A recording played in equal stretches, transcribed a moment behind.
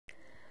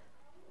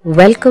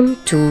Welcome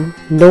to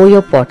Know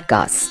Your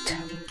Podcast.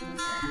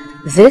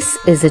 This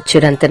is a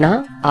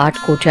Chirantana Art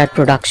Courtyard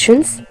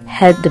Productions,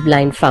 Help the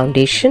Blind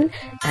Foundation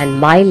and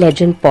My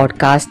Legend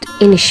Podcast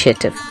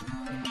initiative.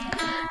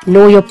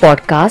 Know Your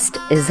Podcast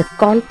is a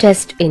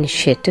contest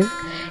initiative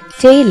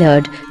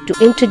tailored to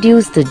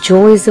introduce the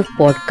joys of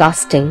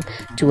podcasting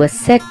to a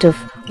set of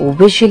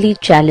visually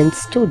challenged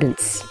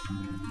students.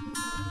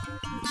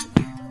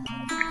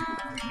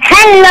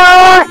 Hello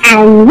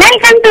and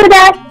welcome to the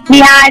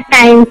Bihar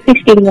times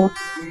studio.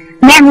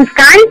 मैं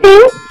मुस्कान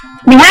Singh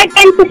Bihar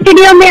times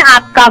studio में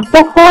आपका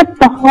बहुत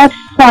बहुत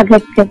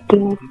स्वागत करती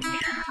हूँ।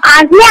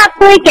 आज मैं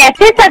आपको एक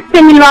ऐसे शख्स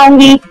से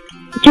मिलवाऊंगी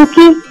जो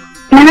कि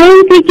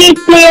ब्लाइंड क्रिकेट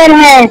प्लेयर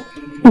है।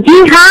 जी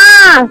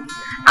हाँ,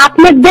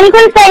 आपने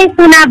बिल्कुल सही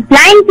सुना,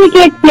 ब्लाइंड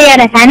क्रिकेट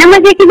प्लेयर है ना।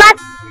 मजे की बात,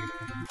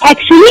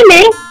 एक्चुअली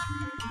में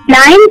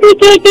ब्लाइंड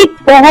क्रिकेट एक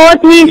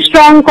बहुत ही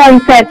स्ट्रॉन्ग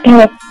कॉन्सेप्ट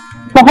है।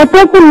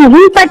 बहुतों को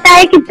नहीं पता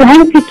है कि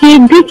ब्लाइंड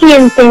क्रिकेट भी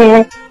खेलते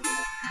हैं।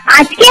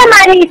 आज के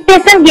हमारे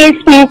स्पेशल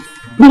गेस्ट में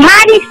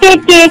बिहार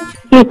स्टेट के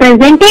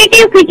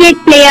representative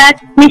cricket player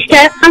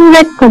mister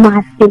Angad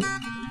Kumar Singh.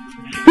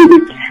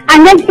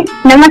 Angad जी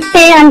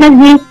नमस्ते। अंगद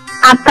जी,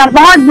 आपका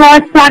बहुत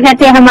बहुत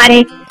स्वागत है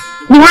हमारे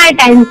बिहार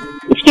टाइम्स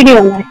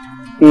स्टूडियो में।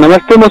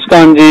 नमस्ते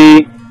मुस्कान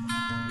जी,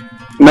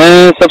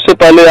 मैं सबसे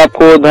पहले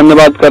आपको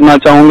धन्यवाद करना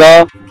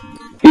चाहूंगा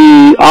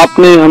कि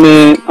आपने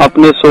हमें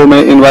अपने शो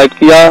में इनवाइट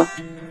किया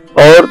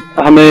और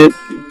हमें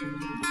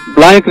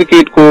ब्लाइंड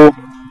क्रिकेट को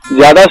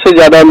ज्यादा से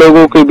ज्यादा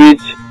लोगों के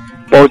बीच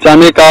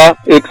पहुंचाने का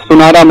एक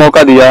सुनहरा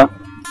मौका दिया।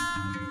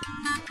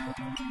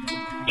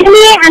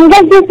 चलिए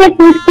अंगद जी से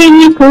पूछते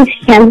हैं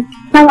क्वेश्चन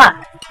सवाल।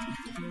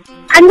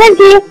 अंगद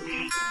जी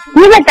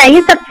ये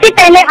बताइए, सबसे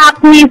पहले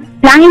आपने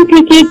ब्लाइंड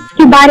क्रिकेट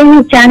के बारे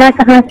में जाना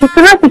कहाँ से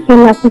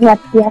खेलना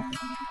शुरुआत किया?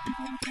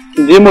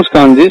 जी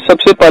मुस्कान जी,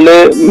 सबसे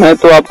पहले मैं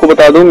तो आपको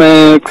बता दूं,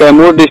 मैं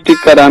कैमूर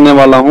डिस्ट्रिक्ट का रहने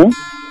वाला हूं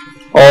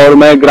और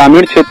मैं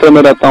ग्रामीण क्षेत्र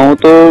में रहता हूं।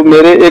 तो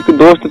मेरे एक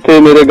दोस्त थे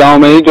मेरे गांव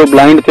में ही जो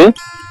ब्लाइंड थे,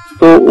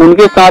 तो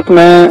उनके साथ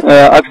मैं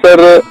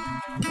अक्सर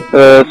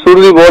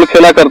सूर्य बॉल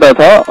खेला करता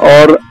था।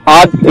 और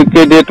आज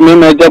के डेट में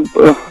मैं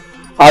जब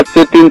आज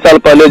से 3 साल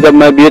पहले जब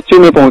मैं बीएचयू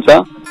में पहुंचा,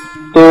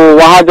 तो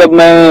वहां जब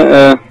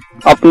मैं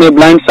अपने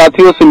ब्लाइंड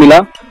साथियों से मिला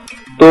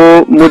तो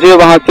मुझे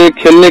वहां से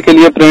खेलने के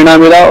लिए प्रेरणा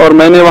मिला और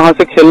मैंने वहां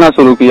से खेलना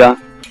शुरू किया।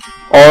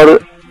 और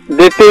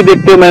देखते ही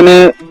देखते मैंने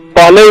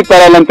पहले ही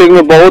पैरालंपिक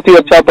में बहुत ही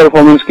अच्छा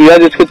परफॉर्मेंस किया,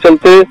 जिसके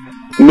चलते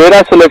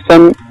मेरा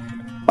सिलेक्शन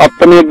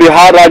अपने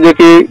बिहार राज्य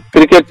की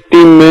क्रिकेट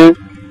टीम में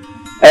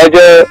as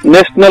a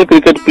national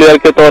cricket player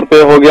के तौर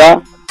पे हो गया।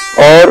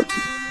 और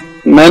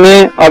मैंने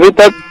अभी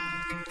तक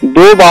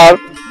 2 बार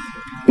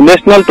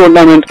नेशनल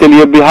टूर्नामेंट के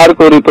लिए बिहार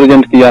को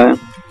रिप्रेजेंट किया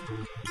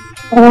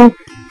है।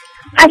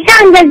 अच्छा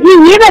अंगद जी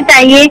ये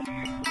बताइए,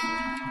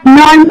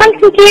 नॉर्मल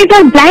क्रिकेट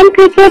और ब्लाइंड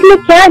क्रिकेट में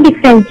क्या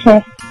डिफरेंस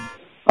है?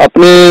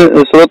 अपने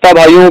श्रोता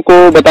भाइयों को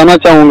बताना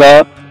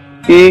चाहूंगा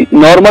कि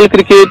नॉर्मल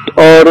क्रिकेट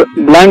और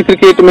ब्लाइंड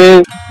क्रिकेट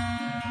में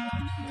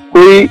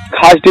कोई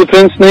खास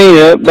डिफरेंस नहीं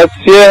है। बस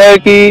ये है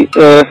कि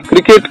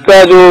क्रिकेट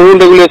का जो रूल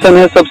रेगुलेशन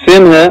है सब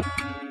सेम है।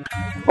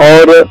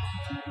 और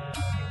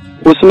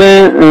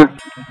उसमें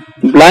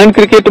ब्लाइंड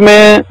क्रिकेट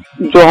में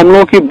जो हम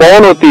लोगों की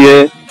बॉल होती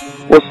है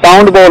वो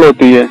साउंड बॉल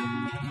होती है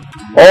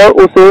और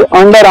उसे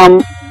अंडर आर्म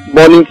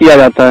बॉलिंग किया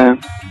जाता है,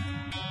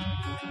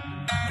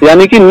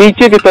 यानी कि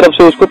नीचे की तरफ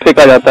से उसको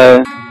फेंका जाता है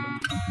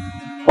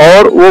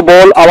और वो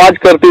बॉल आवाज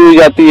करती हुई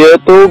जाती है।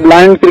 तो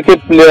ब्लाइंड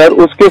क्रिकेट प्लेयर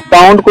उसके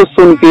साउंड को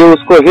सुन के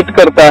उसको हिट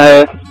करता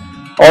है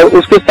और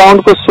उसके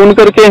साउंड को सुन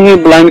करके ही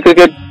ब्लाइंड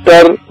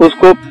क्रिकेटर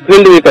उसको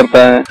फील्ड भी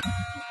करता है।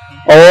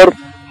 और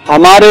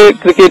हमारे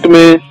क्रिकेट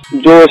में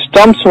जो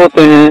स्टंप्स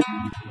होते हैं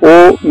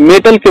वो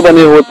मेटल के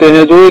बने होते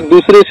हैं जो एक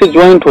दूसरे से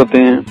ज्वाइंट होते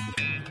हैं।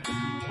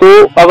 तो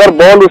अगर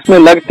बॉल उसमें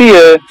लगती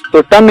है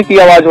तो टन की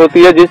आवाज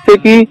होती है, जिससे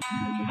कि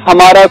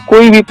हमारा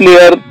कोई भी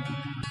प्लेयर,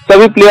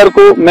 सभी प्लेयर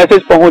को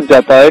मैसेज पहुंच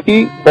जाता है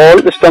कि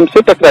बॉल स्टंप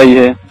से टकराई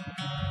है।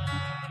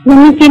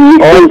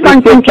 और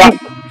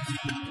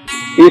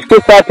इसके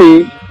साथ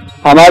ही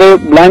हमारे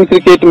ब्लाइंड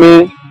क्रिकेट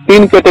में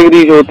 3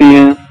 कैटेगरीज होती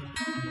हैं।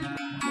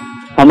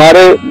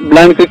 हमारे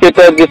ब्लाइंड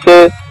क्रिकेटर जिसे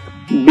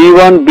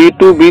B1,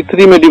 B2,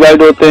 B3 में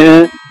डिवाइड होते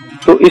हैं।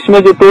 तो इसमें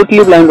जो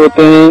टोटली ब्लाइंड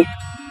होते हैं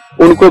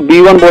उनको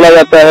B1 बोला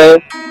जाता है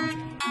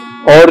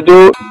और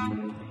जो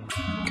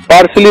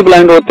पार्शियली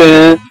ब्लाइंड होते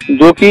हैं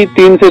जो कि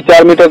 3 से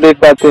 4 मीटर देख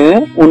पाते हैं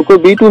उनको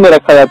B2 में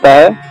रखा जाता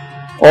है।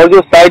 और जो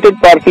साइटेड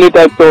पार्शियली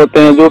टाइप के होते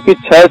हैं जो कि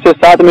 6 से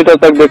 7 मीटर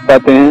तक देख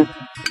पाते हैं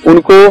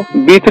उनको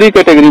B3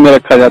 कैटेगरी में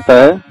रखा जाता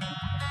है।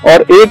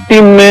 और एक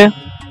टीम में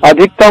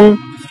अधिकतम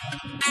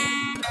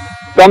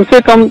कम से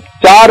कम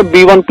 4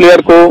 B1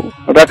 प्लेयर को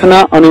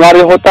रखना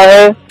अनिवार्य होता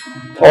है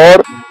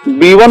और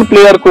B1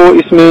 प्लेयर को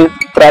इसमें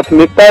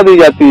प्राथमिकता दी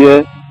जाती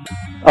है।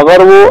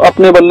 अगर वो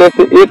अपने बल्ले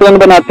से 1 रन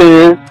बनाते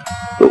हैं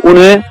तो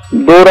उन्हें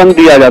 2 रन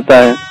दिया जाता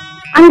है।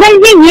 अंकल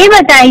जी ये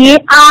बताइए,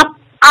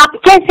 आप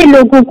कैसे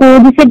लोगों को,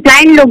 जैसे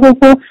ब्लाइंड लोगों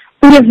को,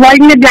 पूरे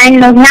वर्ल्ड में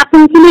ब्लाइंड लोग हैं, आप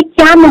उनके लिए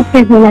क्या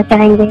मैसेज देना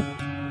चाहेंगे?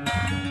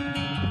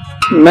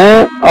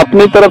 मैं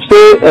अपनी तरफ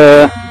से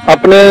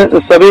अपने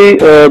सभी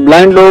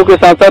ब्लाइंड लोगों के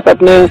साथ साथ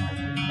अपने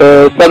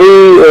सभी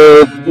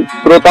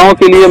श्रोताओं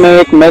के लिए मैं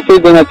एक मैसेज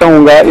देना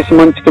चाहूंगा इस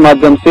मंच के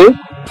माध्यम से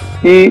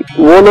कि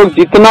वो लोग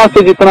जितना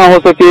से जितना हो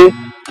सके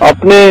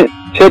अपने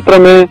क्षेत्र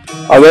में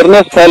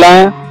अवेयरनेस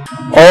फैलाएं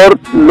और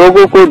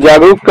लोगों को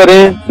जागरूक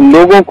करें,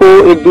 लोगों को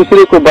एक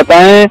दूसरे को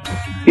बताएं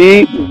कि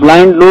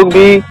ब्लाइंड लोग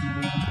भी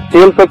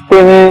खेल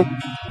सकते हैं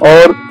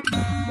और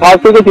खास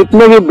करके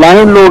जितने भी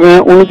ब्लाइंड लोग हैं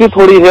उनकी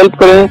थोड़ी हेल्प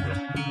करें।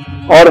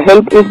 और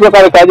हेल्प इस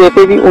प्रकार का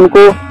जैसे कि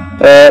उनको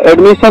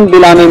एडमिशन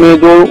दिलाने में,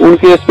 जो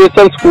उनके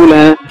स्पेशल स्कूल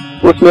हैं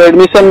उसमें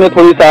एडमिशन में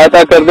थोड़ी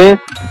सहायता कर दें,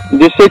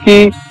 जिससे कि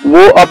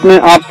वो अपने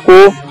आप को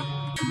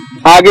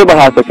आगे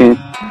बढ़ा सकें।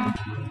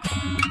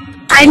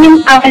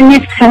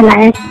 अवेयरनेस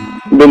फैलाएं।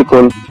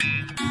 बिल्कुल।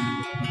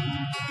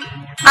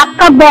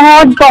 आपका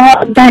बहुत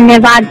बहुत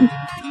धन्यवाद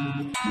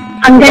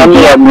अंकल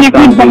जी, अपनी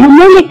अपनी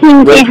बहुमूल्य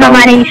कीमतें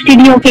हमारे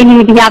स्टूडियो के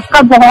लिए दिया।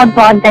 आपका बहुत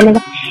बहुत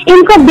धन्यवाद।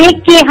 इनको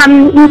देख के हम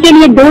इनके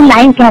लिए 2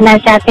 लाइन कहना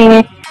चाहते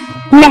हैं।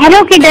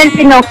 लहरों के डर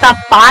से नौका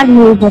पार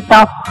नहीं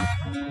होता,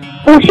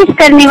 कोशिश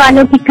करने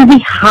वालों की कभी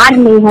हार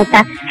नहीं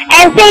होता।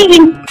 ऐसे ही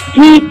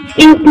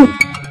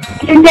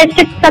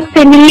इंटरेस्टेड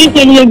सबसे मिलने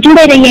के लिए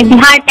जुड़े रहिए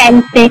बिहार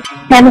टाइम्स से।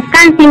 मैं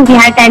मुस्कान सिंह,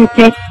 बिहार टाइम्स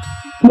से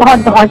बहुत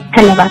बहुत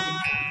धन्यवाद।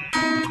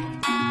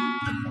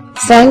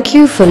 Thank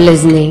you for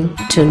listening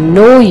to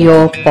Know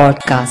Your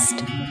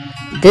Podcast.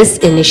 This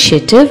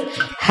initiative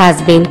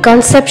has been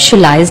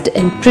conceptualized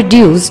and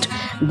produced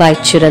by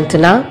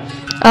Chirantana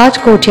Art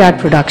Courtyard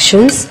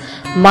Productions,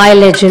 My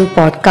Legend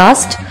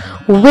Podcast,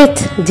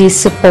 with the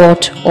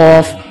support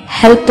of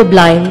Help the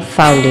Blind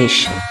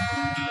Foundation.